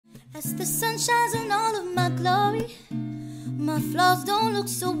As the sun shines on all of my glory, my flaws don't look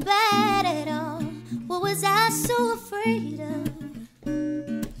so bad at all. What was I so afraid of?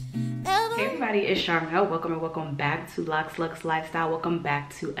 Hey everybody, it's Sharmel. Welcome back to Locs Lux Lifestyle. Welcome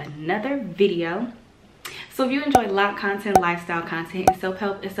back to another video. So if you enjoy lot content, lifestyle content, and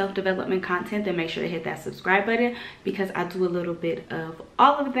self-help and self-development content, then make sure to hit that subscribe button because I do a little bit of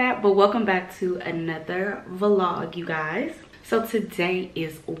all of that. But welcome back to another vlog, you guys. So today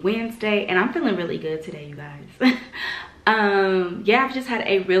is Wednesday and I'm feeling really good today, you guys. Yeah, I've just had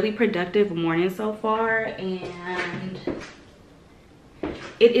a really productive morning so far, and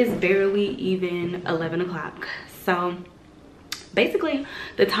it is barely even 11 o'clock. So basically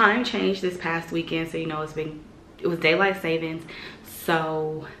the time changed this past weekend, so you know it was daylight savings,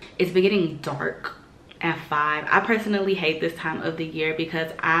 so it's been getting dark at 5. I personally hate this time of the year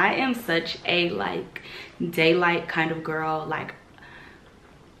because I am such a like daylight kind of girl. Like,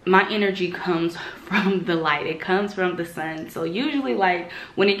 my energy comes from the light, it comes from the sun. So usually like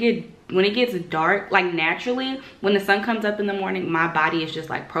when it gets dark, like naturally when the sun comes up in the morning, my body is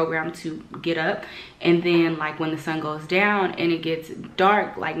just like programmed to get up. And then like when the sun goes down and it gets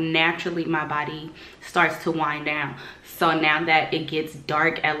dark, like naturally my body starts to wind down. So now that it gets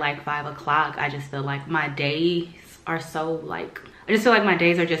dark at like 5 o'clock, I just feel like my days are so like, I just feel like my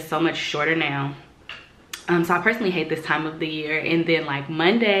days are just so much shorter now. So I personally hate this time of the year. And then like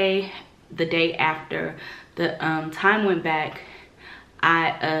Monday, the day after the time went back,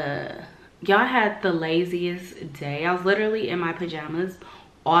 y'all had the laziest day. I was literally in my pajamas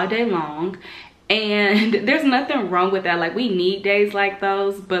all day long, and there's nothing wrong with that. Like, we need days like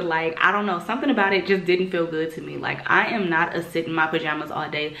those, but like, I don't know, something about it just didn't feel good to me. Like, I am not a sit in my pajamas all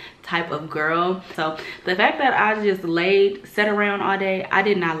day type of girl. So the fact that I just sat around all day, I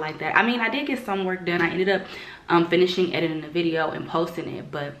did not like that. I mean, I did get some work done. I ended up finishing editing the video and posting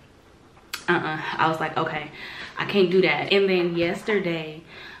it, but I was like, okay, I can't do that. And then yesterday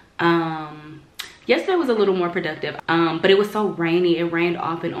was a little more productive, but it was so rainy. It rained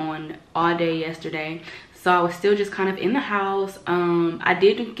off and on all day yesterday, so I was still just kind of in the house. I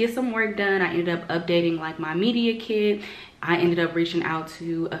did get some work done. I ended up updating like my media kit. I ended up reaching out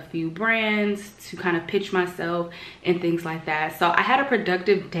to a few brands to kind of pitch myself and things like that. So I had a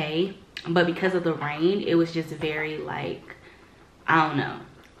productive day, but because of the rain, it was just very like, I don't know.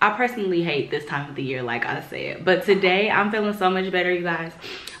 I personally hate this time of the year, like I said. But today, I'm feeling so much better, you guys.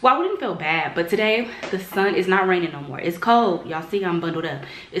 Well, I wouldn't feel bad, but today, the sun is not raining no more. It's cold. Y'all see I'm bundled up.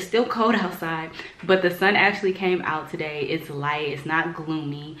 It's still cold outside, but the sun actually came out today. It's light. It's not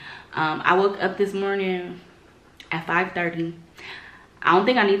gloomy. I woke up this morning at 5:30. I don't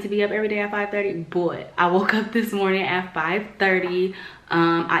think I need to be up every day at 5:30, but I woke up this morning at 5:30.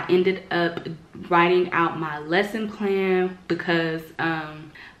 I ended up writing out my lesson plan because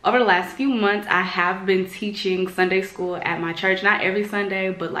over the last few months, I have been teaching Sunday school at my church. Not every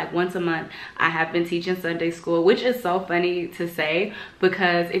Sunday, but like once a month, I have been teaching Sunday school, which is so funny to say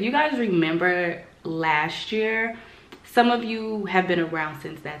because if you guys remember last year, some of you have been around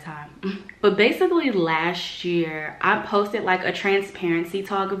since that time. But basically last year, I posted like a transparency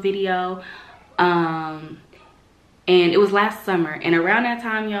talk video. And it was last summer, and around that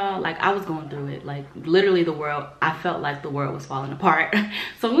time, y'all, like I was going through it. Like literally the world, I felt like the world was falling apart.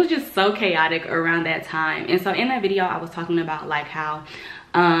 So it was just so chaotic around that time. And so in that video, I was talking about like how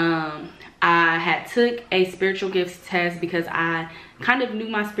I had took a spiritual gifts test because I kind of knew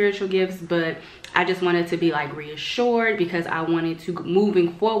my spiritual gifts, but I just wanted to be like reassured because I wanted to,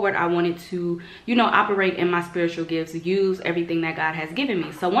 moving forward, I wanted to, you know, operate in my spiritual gifts, use everything that God has given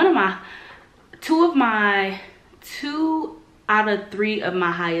me. So two out of 3 of my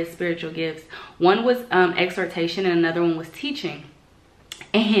highest spiritual gifts, one was exhortation and another one was teaching.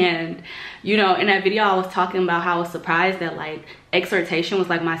 And you know, in that video I was talking about how I was surprised that like exhortation was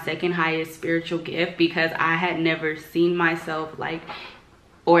like my second highest spiritual gift because I had never seen myself like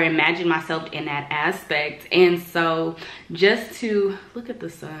or imagine myself in that aspect. And so just to look at the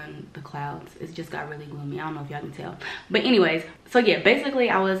sun, the clouds, it's just got really gloomy. I don't know if y'all can tell, but anyways, so yeah,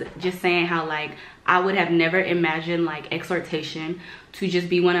 basically I was just saying how like I would have never imagined like exhortation to just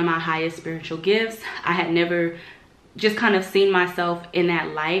be one of my highest spiritual gifts. I had never just kind of seen myself in that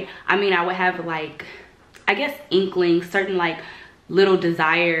light. I mean, I would have like, I guess, inklings, certain like little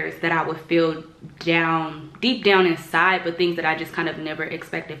desires that I would feel deep down inside, but things that I just kind of never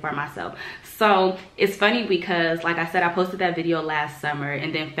expected for myself. So it's funny because like I said, I posted that video last summer,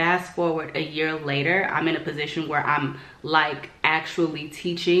 and then fast forward a year later, I'm in a position where I'm like actually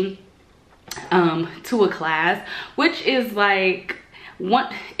teaching to a class, which is like,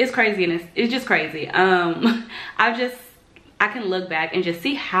 it's crazy, and it's just crazy. I can look back and just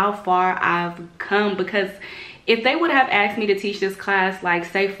see how far I've come, because if they would have asked me to teach this class, like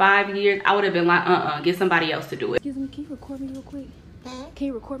say 5 years, I would have been like, get somebody else to do it. Excuse me, can you record me real quick? Can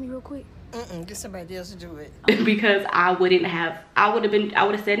you record me real quick? Get somebody else to do it. Because I would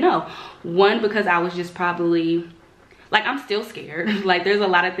have said no. One, because I was just probably, like, I'm still scared. Like, there's a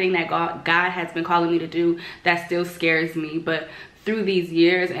lot of things that God has been calling me to do that still scares me. But through these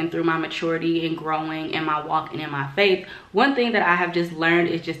years and through my maturity and growing in my walk and in my faith, one thing that I have just learned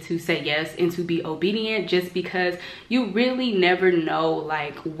is just to say yes and to be obedient, just because you really never know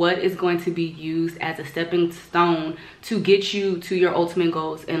like what is going to be used as a stepping stone to get you to your ultimate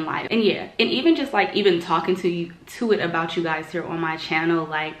goals in life. And yeah, and even just like even talking to it about you guys here on my channel,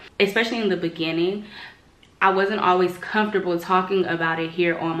 like especially in the beginning, I wasn't always comfortable talking about it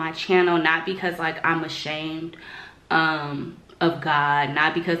here on my channel, not because like I'm ashamed of God,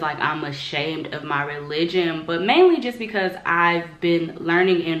 not because like I'm ashamed of my religion, but mainly just because I've been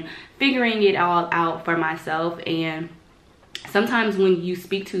learning and figuring it all out for myself. And sometimes when you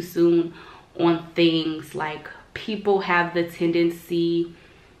speak too soon on things, like people have the tendency,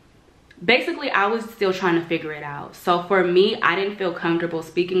 basically I was still trying to figure it out. So for me, I didn't feel comfortable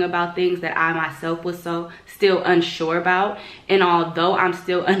speaking about things that I myself was still unsure about. And although I'm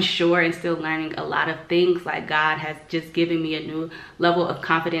still unsure and still learning a lot of things, like God has just given me a new level of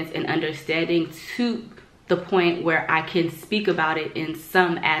confidence and understanding to the point where I can speak about it in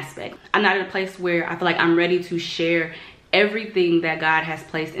some aspect. I'm not in a place where I feel like I'm ready to share everything that God has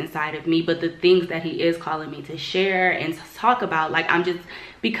placed inside of me, but the things that he is calling me to share and to talk about, like I'm just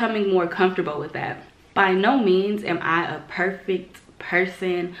becoming more comfortable with that. By no means am I a perfect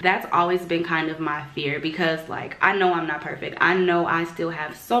person. That's always been kind of my fear, because like I know I'm not perfect. I know I still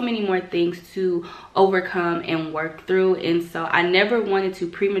have so many more things to overcome and work through, and so I never wanted to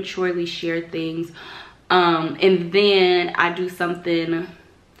prematurely share things and then I do something,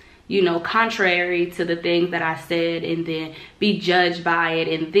 you know, contrary to the things that I said, and then be judged by it,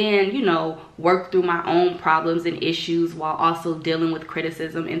 and then, you know, work through my own problems and issues while also dealing with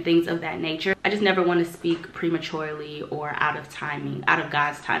criticism and things of that nature. I just never want to speak prematurely or out of timing, out of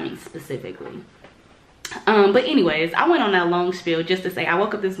God's timing specifically. But anyways, I went on that long spiel just to say I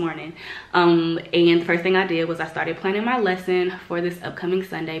woke up this morning and the first thing I did was I started planning my lesson for this upcoming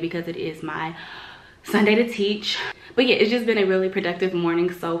Sunday, because it is my Sunday to teach. But yeah, it's just been a really productive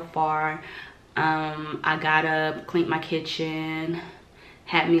morning so far. I got up, cleaned my kitchen,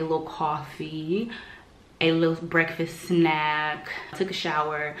 had me a little coffee, a little breakfast snack, took a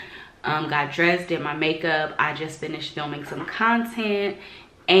shower, got dressed, did my makeup. I just finished filming some content,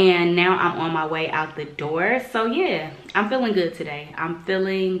 and now I'm on my way out the door. So yeah, I'm feeling good today. I'm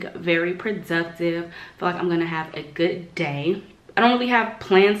feeling very productive. I feel like I'm gonna have a good day. I don't really have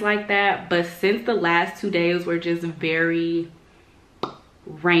plans like that, but since the last 2 days were just very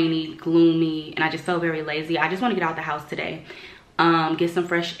rainy, gloomy, and I just felt very lazy, I just want to get out the house today, get some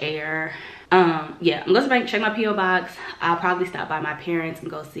fresh air. Yeah, I'm gonna check my P.O. box. I'll probably stop by my parents and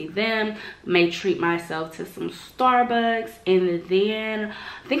go see them, may treat myself to some Starbucks, and then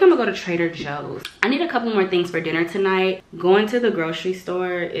I think I'm gonna go to Trader Joe's. I need a couple more things for dinner tonight. Going to the grocery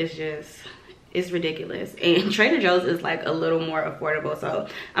store is just, it's ridiculous, and Trader Joe's is like a little more affordable. So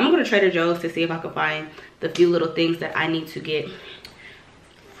I'm gonna go to Trader Joe's to see if I can find the few little things that I need to get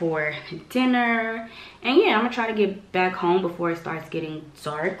for dinner. And yeah, I'm gonna try to get back home before it starts getting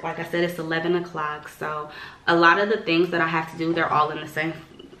dark. Like I said, it's 11 o'clock, so a lot of the things that I have to do, they're all in the same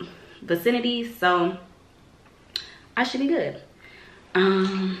vicinity, so I should be good.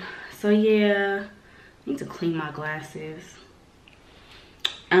 So yeah, I need to clean my glasses.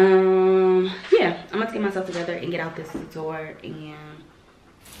 Yeah, I'm gonna get myself together and get out this door. And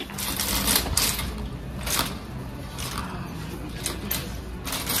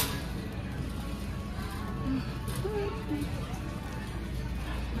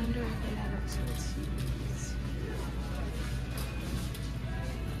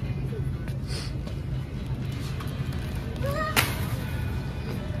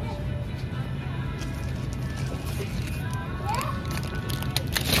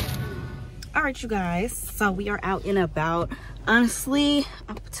all right, you guys, so we are out and about. Honestly,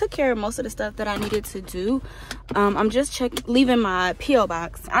 I took care of most of the stuff that I needed to do. I'm just leaving my P.O.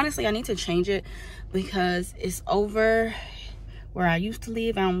 box. Honestly, I need to change it because it's over where I used to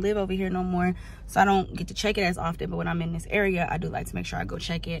live. I don't live over here no more, so I don't get to check it as often, but when I'm in this area, I do like to make sure I go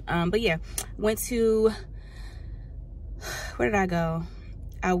check it. But yeah, went to, where did I go?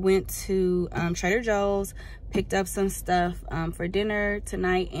 I went to Trader Joe's, picked up some stuff for dinner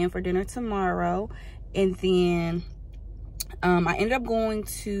tonight and for dinner tomorrow. And then I ended up going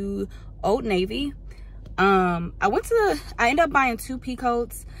to Old Navy. I ended up buying 2 pea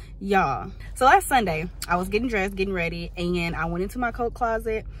coats, y'all. So last Sunday I was getting dressed, getting ready, and I went into my coat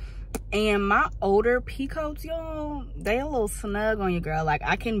closet, and my older pea coats, y'all, they a little snug on you, girl. Like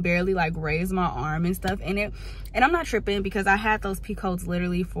I can barely like raise my arm and stuff in it, and I'm not tripping because I had those pea coats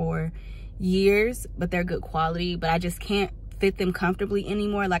literally for years, but they're good quality, but I just can't fit them comfortably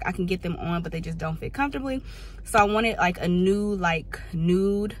anymore. Like I can get them on, but they just don't fit comfortably. So I wanted like a new like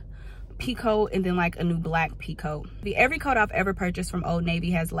nude pea coat and then like a new black pea coat. Every coat I've ever purchased from Old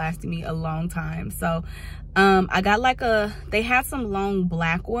Navy has lasted me a long time. So I got like they had some long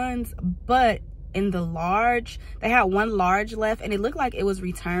black ones, but in the large, they had one large left, and it looked like it was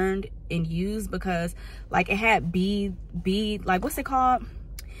returned and used because like it had bead, like what's it called?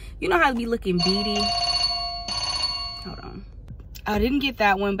 You know how it be looking beady? Hold on. I didn't get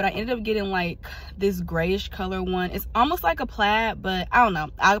that one, but I ended up getting like this grayish color one. It's almost like a plaid, but I don't know.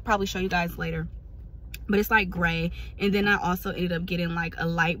 I'll probably show you guys later. But it's like gray. And then I also ended up getting like a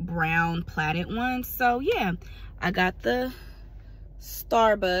light brown plaided one. So yeah, I got the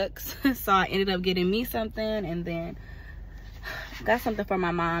Starbucks. So I ended up getting me something, and then got something for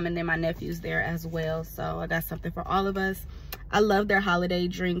my mom, and then my nephew's there as well. So I got something for all of us. I love their holiday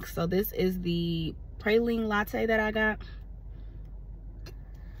drinks. So this is the praline latte that I got.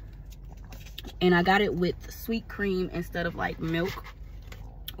 And I got it with sweet cream instead of like milk,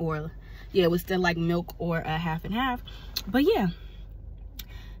 or yeah, it was still like milk or a half and half. But yeah,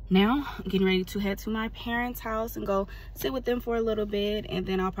 now I'm getting ready to head to my parents' house and go sit with them for a little bit, and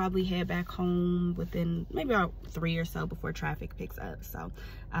then I'll probably head back home within maybe about 3 or so before traffic picks up. So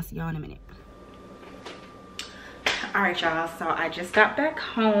I'll see y'all in a minute. All right, y'all, so I just got back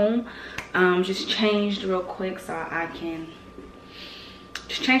home. Just changed real quick so I can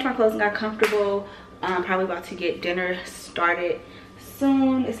just change my clothes and got comfortable. I'm probably about to get dinner started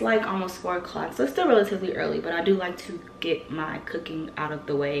soon. It's like almost 4 o'clock, so it's still relatively early, but I do like to get my cooking out of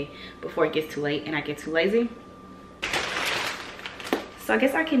the way before it gets too late and I get too lazy. So I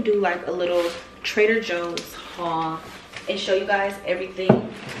guess I can do like a little Trader Joe's haul and show you guys everything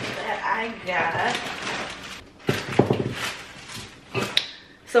that I got.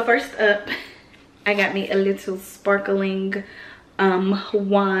 So first up, I got me a little sparkling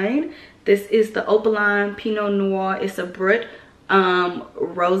wine. This is the Opaline Pinot Noir. It's a Brut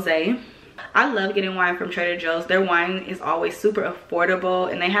rosé. I love getting wine from Trader Joe's. Their wine is always super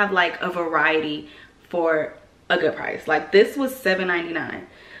affordable, and they have like a variety for a good price. Like this was $7.99.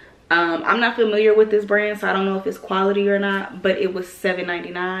 I'm not familiar with this brand, so I don't know if it's quality or not, but it was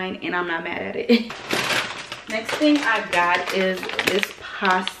 $7.99 and I'm not mad at it. Next thing I got is this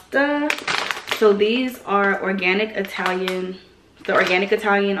pasta. So these are organic Italian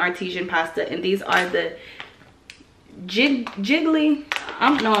artesian pasta, and these are the jiggly.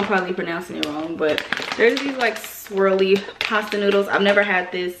 I know I'm probably pronouncing it wrong, but there's these like swirly pasta noodles. I've never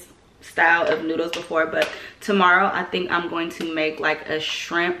had this style of noodles before, but tomorrow I think I'm going to make like a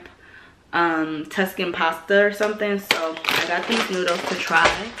shrimp Tuscan pasta or something. So I got these noodles to try.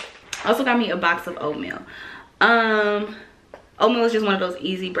 I also got me a box of oatmeal. Oatmeal is just one of those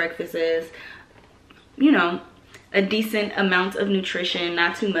easy breakfasts. You know, a decent amount of nutrition,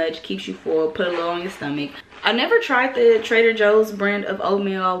 not too much, keeps you full, put a little on your stomach. I never tried the Trader Joe's brand of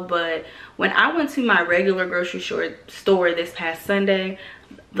oatmeal, but when I went to my regular grocery store this past Sunday,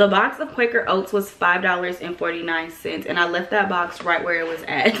 the box of Quaker Oats was $5.49, and I left that box right where it was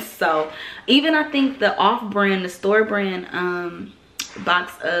at. So even I think the off-brand, the store brand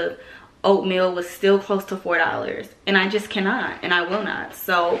box of oatmeal was still close to $4, and I just cannot and I will not.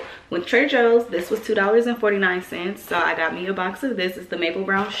 So with Trader Joe's, this was $2.49, so I got me a box of this. It's the maple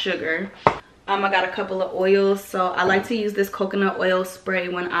brown sugar. I got a couple of oils. So I like to use this coconut oil spray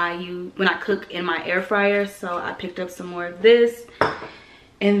when I cook in my air fryer, so I picked up some more of this.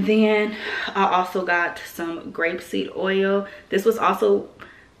 And then I also got some grapeseed oil. This was also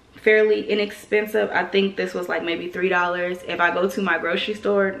fairly inexpensive. I think this was like maybe $3. If I go to my grocery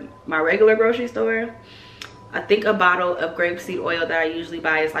store, my regular grocery store, I think a bottle of grapeseed oil that I usually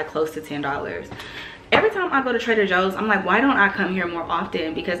buy is like close to $10. Every time I go to Trader Joe's, I'm like, why don't I come here more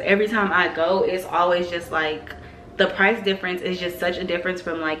often? Because every time I go, it's always just like the price difference is just such a difference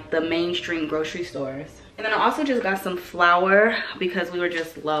from like the mainstream grocery stores. And then I also just got some flour because we were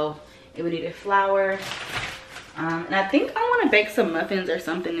just low and we needed flour. And I think I want to bake some muffins or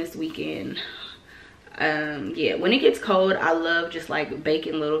something this weekend. Yeah, when it gets cold, I love just like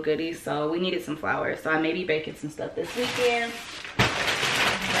baking little goodies, so we needed some flour, so I may be baking some stuff this weekend.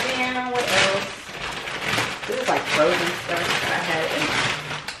 And what else? This is like frozen stuff that I had in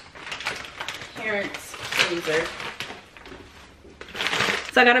my parents' freezer.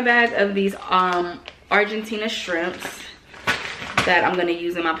 So I got a bag of these Argentina shrimps that I'm gonna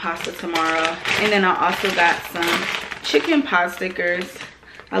use in my pasta tomorrow. And then I also got some chicken pot stickers.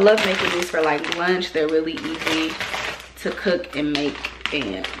 I love making these for like lunch. They're really easy to cook and make,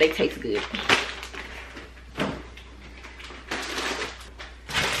 and they taste good.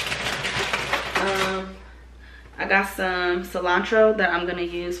 I got some cilantro that I'm gonna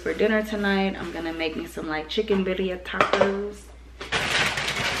use for dinner tonight. I'm gonna make me some like chicken birria tacos.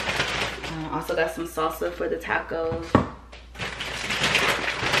 Also got some salsa for the tacos.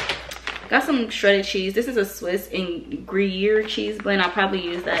 Got some shredded cheese. This is a Swiss and Gruyere cheese blend. I'll probably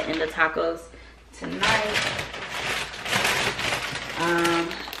use that in the tacos tonight.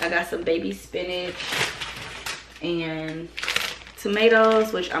 I got some baby spinach and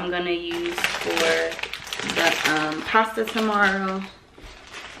tomatoes, which I'm gonna use for the pasta tomorrow.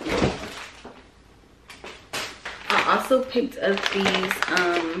 I also picked up these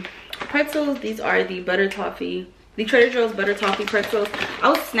pretzels. These are the butter toffee, the Trader Joe's butter toffee pretzels. I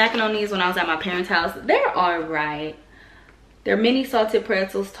was snacking on these when I was at my parents' house. They're all right. They're mini salted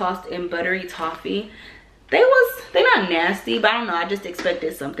pretzels tossed in buttery toffee. They're not nasty, but I don't know, I just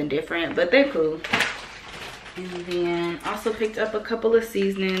expected something different, but they're cool. And then also picked up a couple of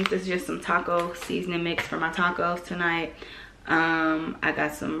seasonings. This is just some taco seasoning mix for my tacos tonight. I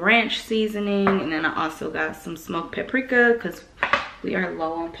got some ranch seasoning, and then I also got some smoked paprika because we are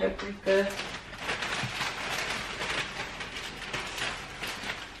low on paprika.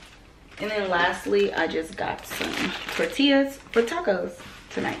 And then lastly, I just got some tortillas for tacos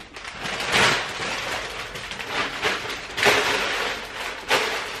tonight.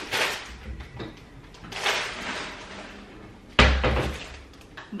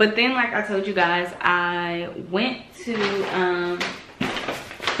 But then, like I told you guys, I went to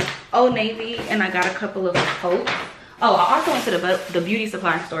Old Navy and I got a couple of coats. Oh, I also went to the beauty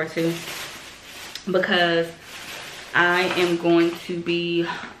supply store too, because I am going to be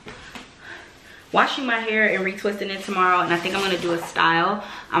washing my hair and retwisting it tomorrow, and I think I'm gonna do a style.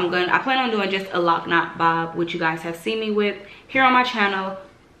 I plan on doing just a lock knot bob, which you guys have seen me with here on my channel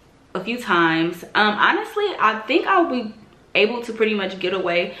a few times. Honestly, I think I'll be able to pretty much get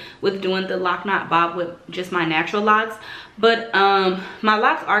away with doing the lock knot bob with just my natural locks, but my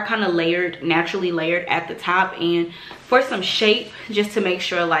locks are kind of layered, naturally layered at the top, and for some shape, just to make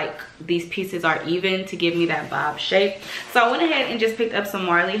sure like these pieces are even to give me that bob shape. So I went ahead and just picked up some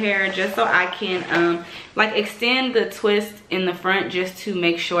Marley hair just so I can like extend the twist in the front, just to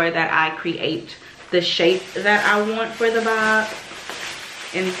make sure that I create the shape that I want for the bob.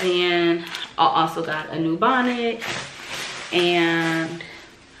 And then I also got a new bonnet, and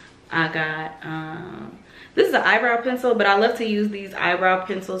I got this is an eyebrow pencil, but I love to use these eyebrow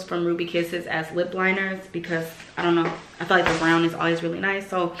pencils from Ruby Kisses as lip liners because I don't know, I feel like the brown is always really nice.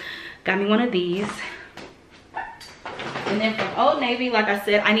 So got me one of these. And then from Old Navy, like I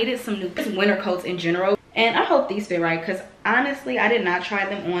said, I needed some new winter coats in general, and I hope these fit right, because honestly I did not try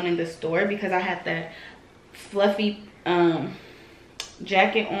them on in the store because I had that fluffy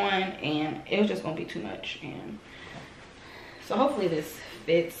jacket on and it was just gonna be too much. And so hopefully this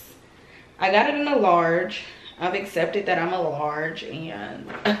fits. I got it in a large. I've accepted that I'm a large, and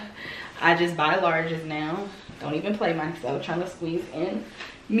I just buy larges now. Don't even play myself trying to squeeze in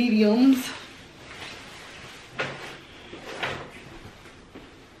mediums.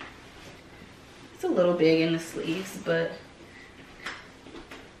 It's a little big in the sleeves, but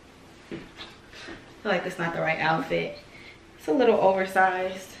I feel like it's not the right outfit. It's a little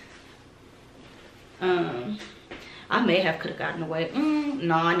oversized. I may have could have gotten away.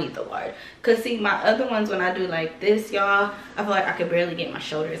 No, I need the large. Cause see, my other ones, when I do like this, y'all, I feel like I could barely get my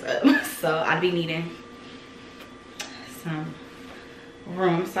shoulders up. So I'd be needing some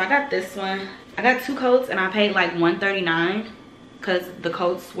room. So I got this one. I got two coats and I paid like $139 because the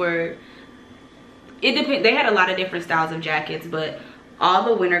coats were, it depends. They had a lot of different styles of jackets, but all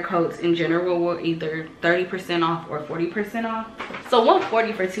the winter coats in general were either 30% off or 40% off. So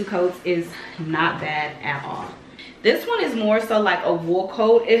 $140 for two coats is not bad at all. This one is more so like a wool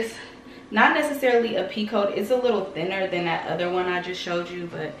coat. It's not necessarily a pea coat. It's a little thinner than that other one I just showed you,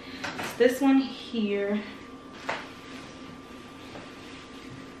 but it's this one here.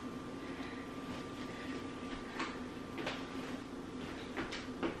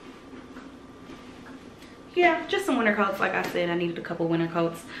 Yeah, just some winter coats. Like I said, I needed a couple winter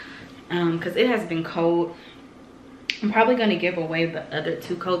coats because it has been cold. I'm probably going to give away the other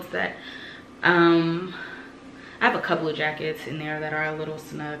two coats that I have a couple of jackets in there that are a little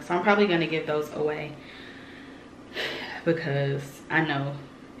snug, so I'm probably going to give those away because I know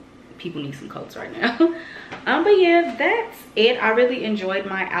people need some coats right now. But yeah, that's it. I really enjoyed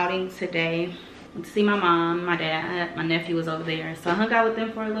my outing today. to see my mom, my dad, my nephew was over there. So I hung out with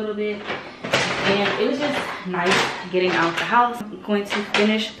them for a little bit. And it was just nice getting out the house. I'm going to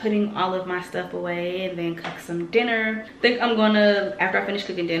finish putting all of my stuff away and then cook some dinner. I think I'm gonna, after I finish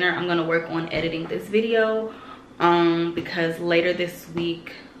cooking dinner, I'm gonna work on editing this video. Because later this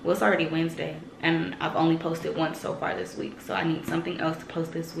week, well, it's already Wednesday and I've only posted once so far this week, so I need something else to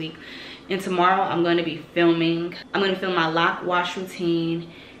post this week. And tomorrow I'm going to be filming. I'm going to film my lock wash routine,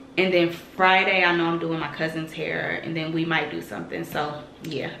 and then Friday I know I'm doing my cousin's hair, and then we might do something. So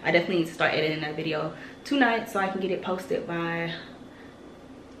yeah, I definitely need to start editing that video tonight so I can get it posted by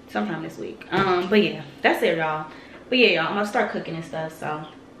sometime this week. But yeah, that's it, y'all. But yeah, y'all, I'm gonna start cooking and stuff. So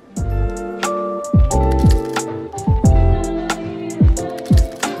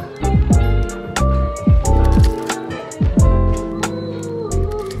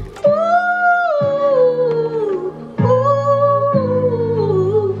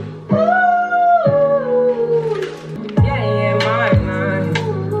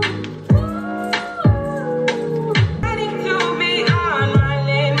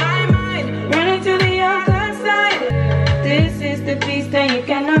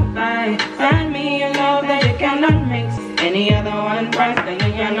any other one price that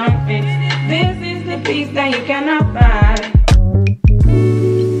you cannot fix. This is the piece that you cannot buy.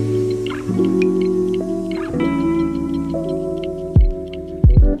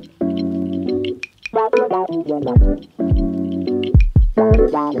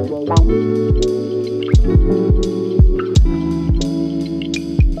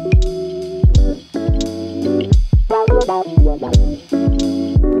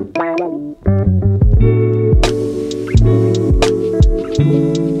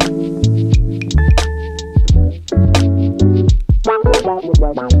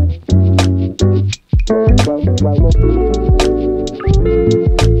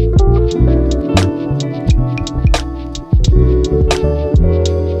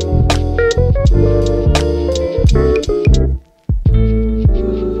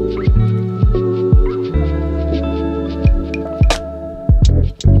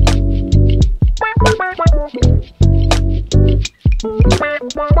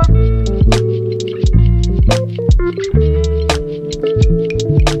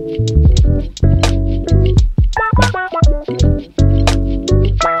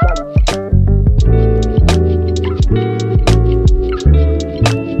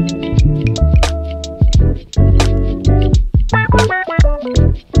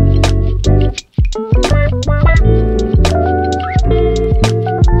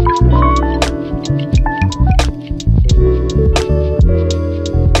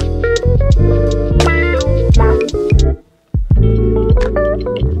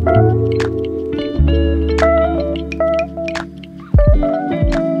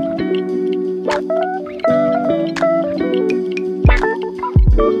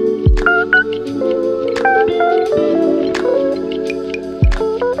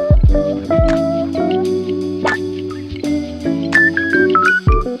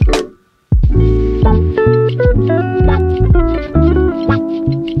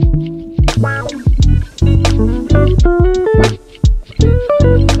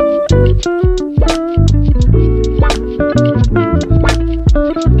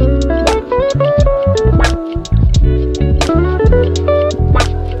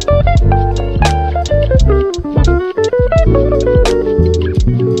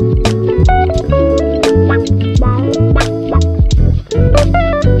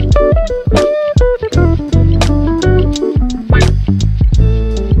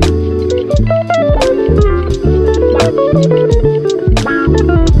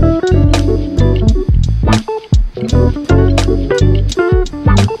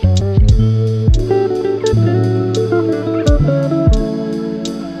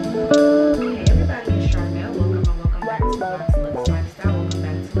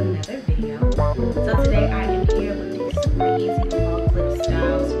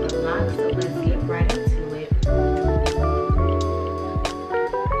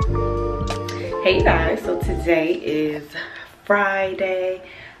 Hey guys, so today is Friday.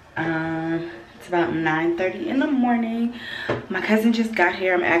 It's about 9:30 in the morning. My cousin just got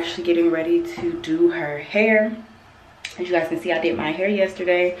here. I'm actually getting ready to do her hair. As you guys can see, I did my hair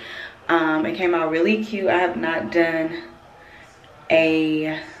yesterday. It came out really cute. I have not done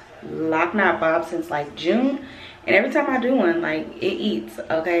a lock knot bob since like June, and every time I do one, like, it eats.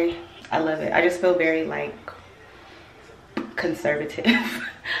 Okay, I love it. I just feel very like conservative.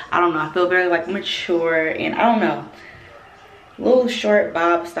 I don't know, I feel very like mature, and I don't know, little short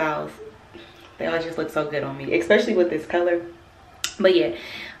bob styles, they all just look so good on me, especially with this color. But yeah,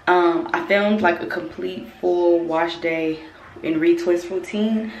 I filmed like a complete full wash day and retwist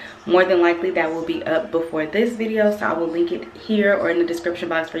routine. More than likely that will be up before this video, so I will link it here or in the description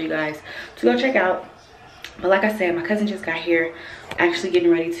box for you guys to go check out. But like I said, my cousin just got here, actually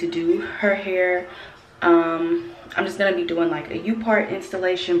getting ready to do her hair. I'm just gonna be doing like a U-part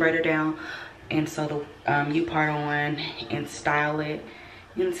installation, braid her down and sew the U-part on and style it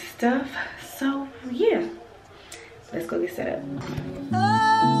and stuff. So yeah, let's go get set up.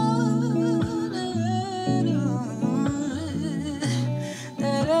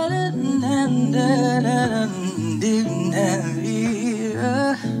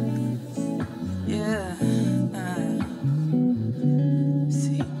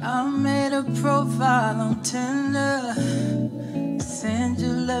 See, I made a profile on Tinder, saying you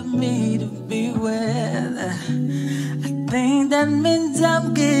love me to be with. I think that means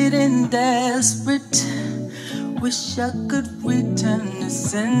I'm getting desperate. Wish I could return to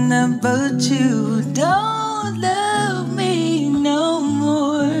sender, but you don't love me no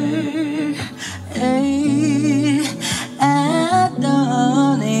more. Hey, I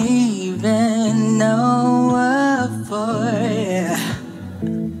don't even know what for.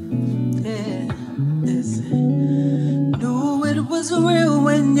 Yeah, listen. Knew it was real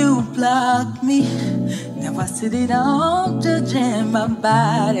when you blocked me. Now I sit it on, judging my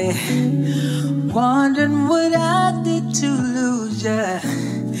body, wondering what I did to lose you,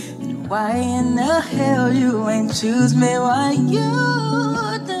 and why in the hell you ain't choose me. Why you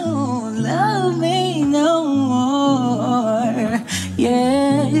don't love me no more.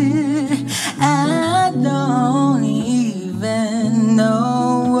 Yeah, I don't even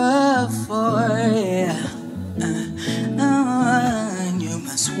know what for. You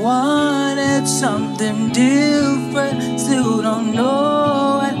must wanted something different, still don't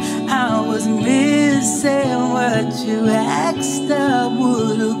know what I was missing. What you asked I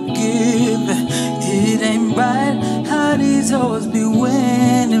would've given. It ain't right how these hoes be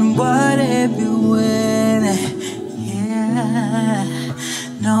winning. What if you win? Yeah,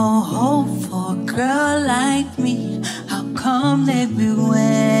 no hope for a girl like me. How come they be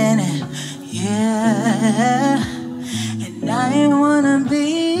winning? Yeah, and I ain't wanna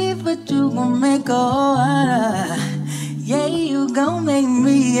be, but you gon' make a order. Yeah, you gon' make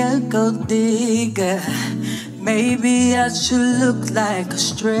me a gold digger. Maybe I should look like a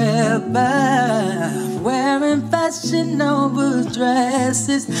stripper, wearing fashionable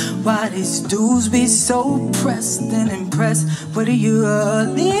dresses. Why these dudes be so pressed and impressed? What do you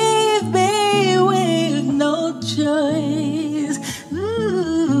leave me with no choice?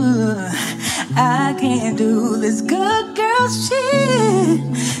 Ooh, I can't do this good girl shit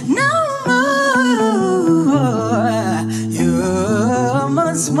no more. You're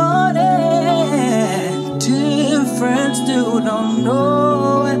much smarter, different, still don't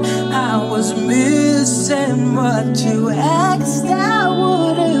know what I was missing. What you asked I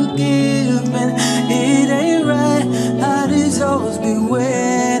would've given. It ain't right how these hoes be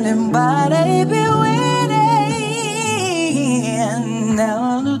winning, but they be winning.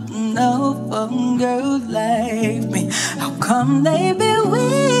 Now I don't know for girls like me, how come they be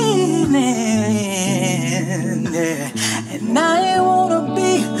winning? Yeah. And I ain't wanna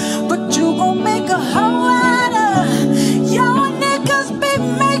be, but you gon' make a hoe out of. Y'all niggas be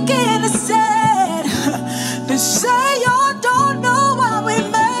making it sad. They say y'all don't know what we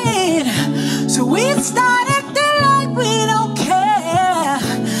made, so we start acting like we don't care.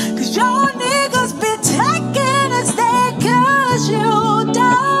 Cause y'all niggas be taking us there, cause you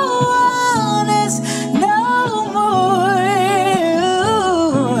don't want us no more.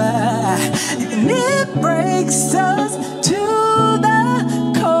 And it breaks us to the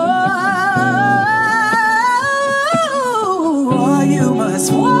core. You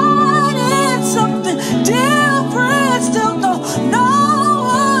must wanted something different, still don't know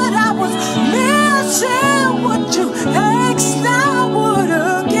what I was missing. What you asked I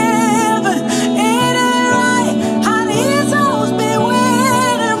would've given. It ain't right how these hoes be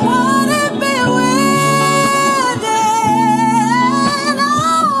winning. What it be winning?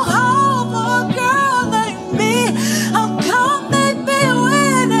 Oh, hope a girl like me, how come they be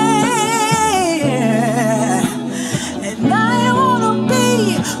winning? And I ain't wanna be,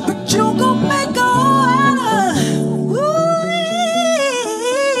 but you gon' make a order.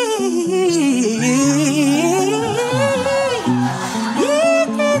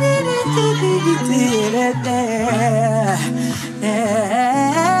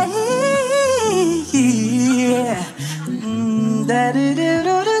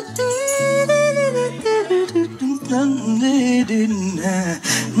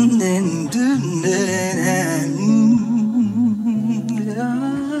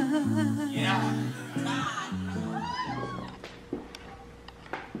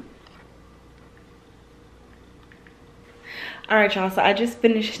 All right, y'all, so I just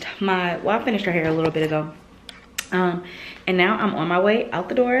finished I finished her hair a little bit ago. And now I'm on my way out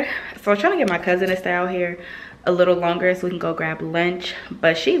the door. So I'm trying to get my cousin to stay out here a little longer so we can go grab lunch,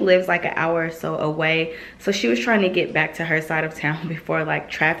 but she lives like an hour or so away, so she was trying to get back to her side of town before like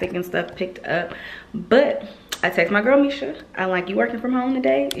traffic and stuff picked up. But I text my girl Misha, I'm like, you working from home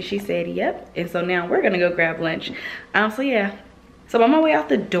today? And she said yep. And so now we're gonna go grab lunch. So yeah, so I'm on my way out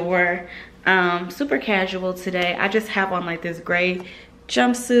the door. Super casual today. I just have on like this gray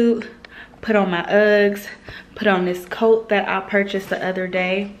jumpsuit, put on my Uggs, put on this coat that I purchased the other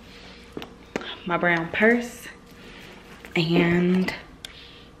day, my brown purse, and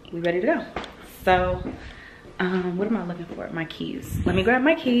we ready to go. So what am I looking for? My keys. Let me grab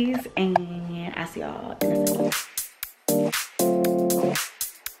my keys and I'll see y'all in a second.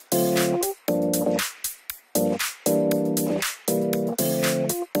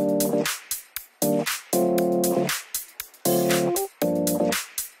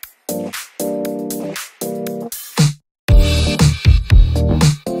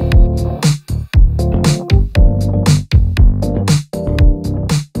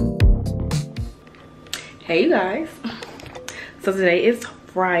 Hey you guys, so today is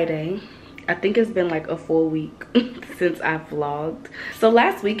Friday. I think it's been like a full week since I vlogged. So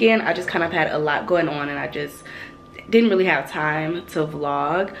last weekend I just kind of had a lot going on and I just didn't really have time to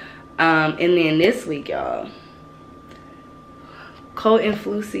vlog. And then this week, y'all, cold and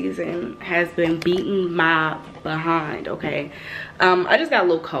flu season has been beating my behind. Okay, I just got a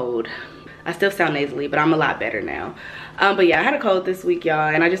little cold. I still sound nasally, but I'm a lot better now. But yeah, I had a cold this week,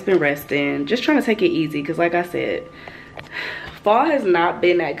 y'all, and I just been resting, just trying to take it easy, because like I said, fall has not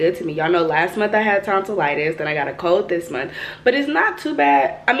been that good to me. Y'all know last month I had tonsillitis, then I got a cold this month, but it's not too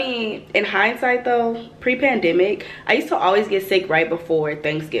bad. I mean, in hindsight though, pre-pandemic, I used to always get sick right before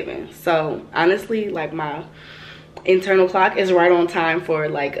Thanksgiving. So honestly, like my internal clock is right on time for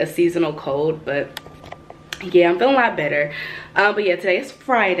like a seasonal cold, but yeah, I'm feeling a lot better. But yeah, today is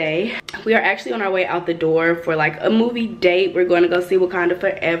Friday. We are actually on our way out the door for like a movie date. We're going to go see Wakanda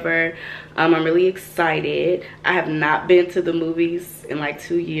Forever. I'm really excited. I have not been to the movies in like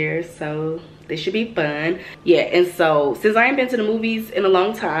 2 years, so this should be fun. Yeah, and so since I ain't been to the movies in a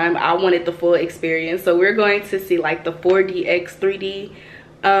long time, I wanted the full experience. So we're going to see like the 4DX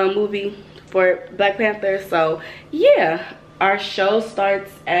 3D movie for Black Panther. So yeah, our show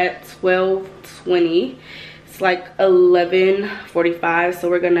starts at 12:20. It's like 11:45, so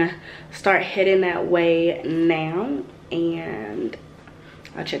we're gonna start heading that way now, and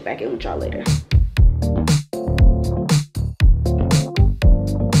I'll check back in with y'all later.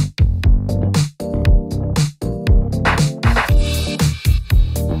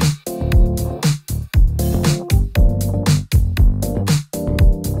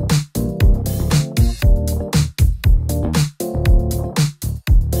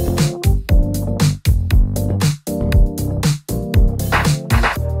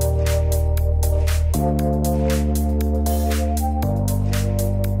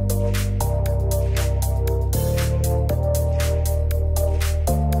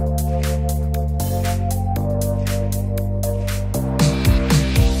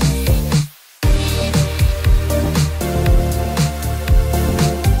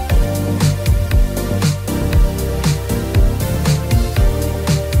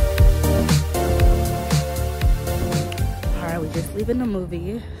 Leaving the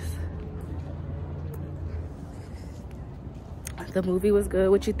movies. The movie was good.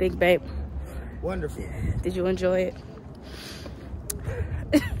 What you think, babe? Wonderful. Did you enjoy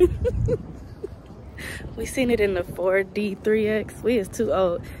it? We seen it in the 4D3X. We is too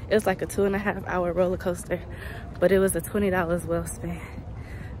old. It was like a 2.5 hour roller coaster, but it was a $20 well spent.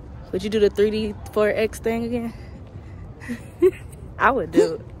 Would you do the 3D 4X thing again? I would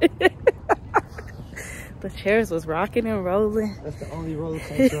do it. The chairs was rocking and rolling. That's the only roller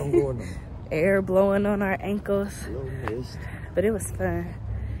coaster I'm going on. Air blowing on our ankles. But it was fun.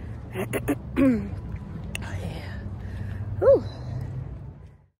 Oh, yeah. Whew.